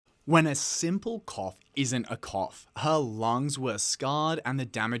When a simple cough isn't a cough. Her lungs were scarred and the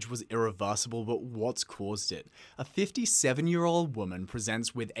damage was irreversible, but what's caused it? A 57-year-old woman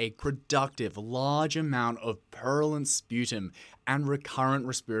presents with a productive, large amount of purulent sputum and recurrent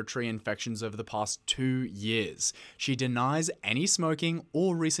respiratory infections over the past 2 years. She denies any smoking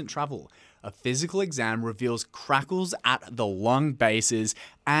or recent travel. A physical exam reveals crackles at the lung bases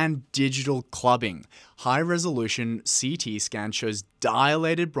and digital clubbing. High-resolution CT scan shows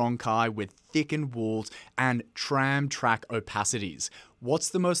dilated bronchi with thickened walls and tram track opacities. What's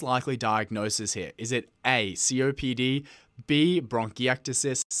the most likely diagnosis here? Is it A, COPD, B,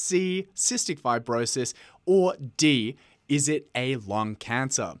 bronchiectasis, C, cystic fibrosis, or D, is it a lung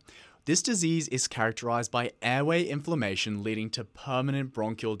cancer? This disease is characterized by airway inflammation leading to permanent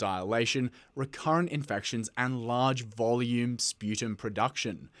bronchial dilation, recurrent infections, and large volume sputum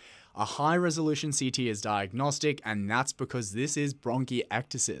production. A high-resolution CT is diagnostic, and that's because this is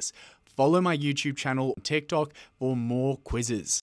bronchiectasis. Follow my YouTube channel, TikTok, for more quizzes.